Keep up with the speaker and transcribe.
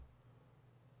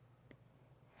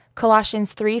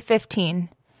Colossians 3:15,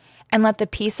 and let the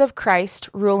peace of Christ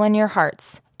rule in your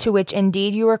hearts, to which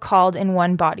indeed you were called in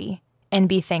one body, and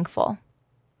be thankful.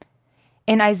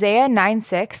 In Isaiah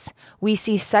 9:6, we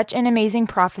see such an amazing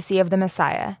prophecy of the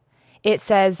Messiah. It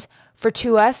says, "For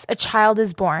to us a child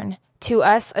is born, to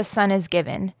us a son is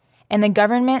given, and the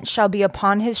government shall be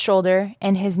upon his shoulder,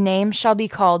 and his name shall be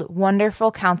called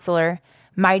Wonderful Counselor,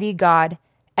 Mighty God,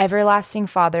 Everlasting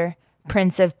Father,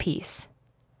 Prince of Peace."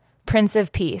 Prince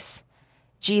of Peace.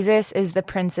 Jesus is the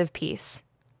Prince of Peace.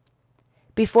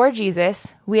 Before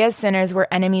Jesus, we as sinners were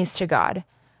enemies to God.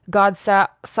 God saw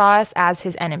us as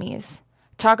his enemies.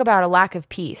 Talk about a lack of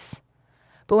peace.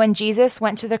 But when Jesus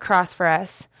went to the cross for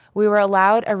us, we were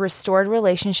allowed a restored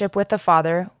relationship with the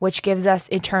Father, which gives us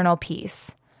eternal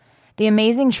peace. The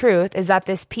amazing truth is that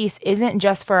this peace isn't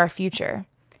just for our future.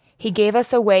 He gave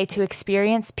us a way to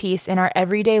experience peace in our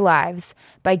everyday lives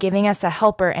by giving us a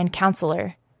helper and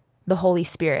counselor, the Holy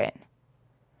Spirit.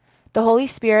 The Holy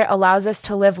Spirit allows us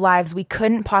to live lives we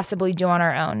couldn't possibly do on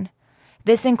our own.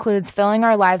 This includes filling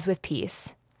our lives with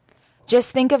peace.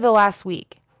 Just think of the last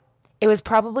week. It was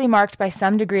probably marked by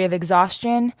some degree of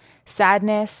exhaustion,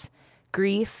 sadness,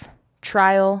 grief,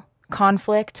 trial,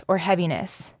 conflict, or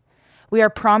heaviness. We are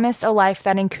promised a life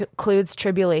that includes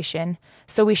tribulation,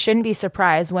 so we shouldn't be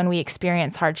surprised when we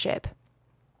experience hardship.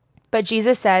 But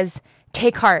Jesus says,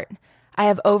 "Take heart, I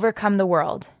have overcome the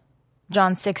world."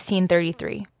 John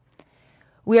 16:33.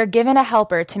 We are given a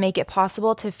helper to make it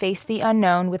possible to face the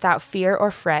unknown without fear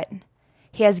or fret.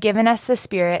 He has given us the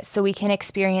Spirit so we can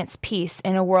experience peace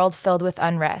in a world filled with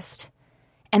unrest.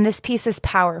 And this peace is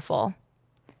powerful.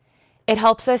 It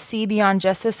helps us see beyond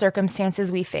just the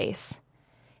circumstances we face.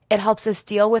 It helps us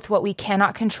deal with what we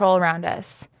cannot control around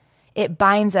us. It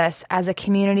binds us as a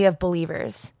community of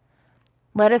believers.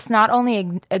 Let us not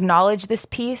only acknowledge this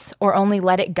peace or only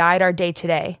let it guide our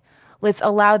day-to-day. Let's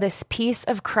allow this peace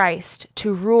of Christ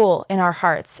to rule in our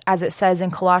hearts, as it says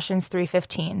in Colossians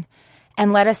 3:15,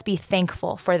 and let us be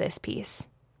thankful for this peace.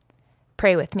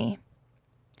 Pray with me.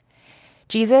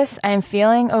 Jesus, I am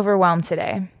feeling overwhelmed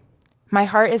today. My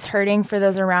heart is hurting for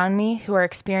those around me who are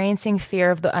experiencing fear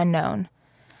of the unknown.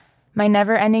 My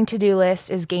never-ending to-do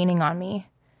list is gaining on me.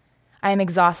 I am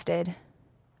exhausted.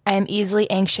 I am easily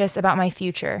anxious about my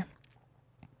future.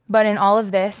 But in all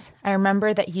of this, I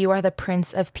remember that you are the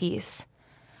Prince of Peace.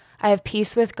 I have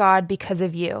peace with God because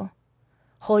of you.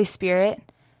 Holy Spirit,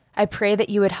 I pray that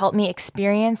you would help me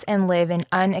experience and live in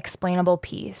unexplainable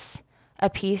peace, a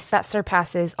peace that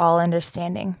surpasses all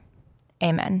understanding.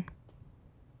 Amen.